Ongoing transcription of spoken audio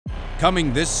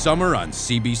Coming this summer on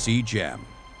CBC Gem.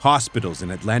 Hospitals in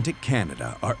Atlantic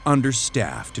Canada are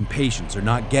understaffed and patients are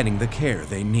not getting the care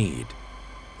they need.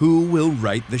 Who will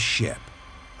right the ship?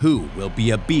 Who will be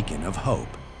a beacon of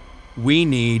hope? We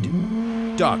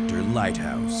need Dr.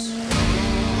 Lighthouse.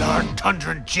 Lord Thunder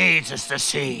and Jesus the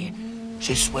sea.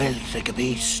 She swells like a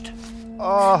beast.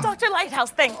 Dr.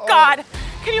 Lighthouse, thank God.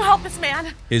 Can you help this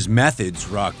man? His methods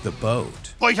rock the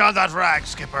boat. Bite on that rag,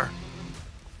 skipper.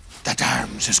 That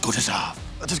arm's as good as off.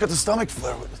 I just got the stomach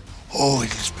flu. Oh,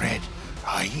 it'll spread.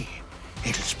 Aye,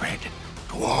 it'll spread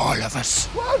to all of us.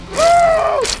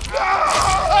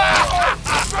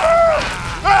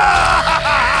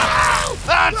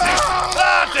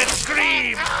 That's it,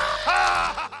 scream!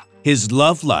 His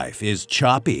love life is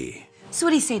choppy. So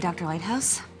what do you say, Dr.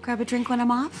 Lighthouse? Grab a drink when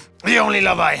I'm off? The only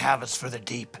love I have is for the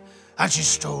deep, and she's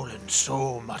stolen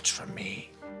so much from me.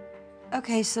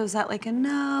 Okay, so is that like a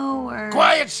no, or...?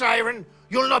 Quiet, siren!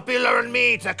 You'll not be luring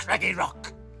me to Craggy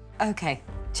Rock. Okay,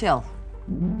 chill.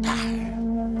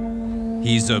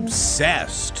 He's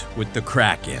obsessed with the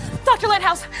Kraken. Dr.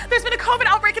 Lighthouse, there's been a COVID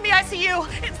outbreak in the ICU.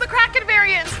 It's the Kraken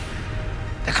variant.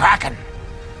 The Kraken.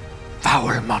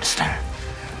 Foul monster.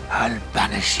 I'll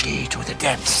banish ye to the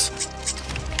depths.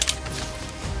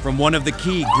 From one of the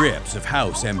key grips of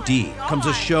House MD comes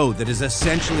a show that is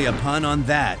essentially a pun on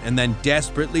that and then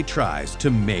desperately tries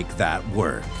to make that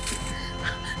work.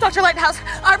 Dr. Lighthouse,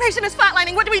 our patient is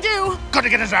flatlining. What do we do? Gotta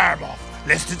get his arm off,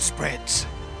 lest it spreads.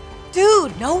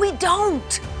 Dude, no we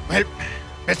don't. Well,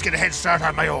 let's get a head start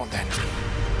on my own then.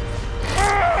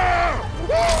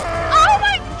 Oh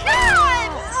my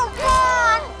God! Oh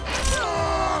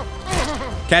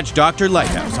God! Catch Dr.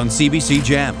 Lighthouse on CBC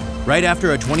Gem, right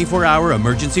after a 24-hour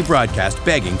emergency broadcast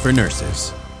begging for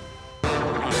nurses.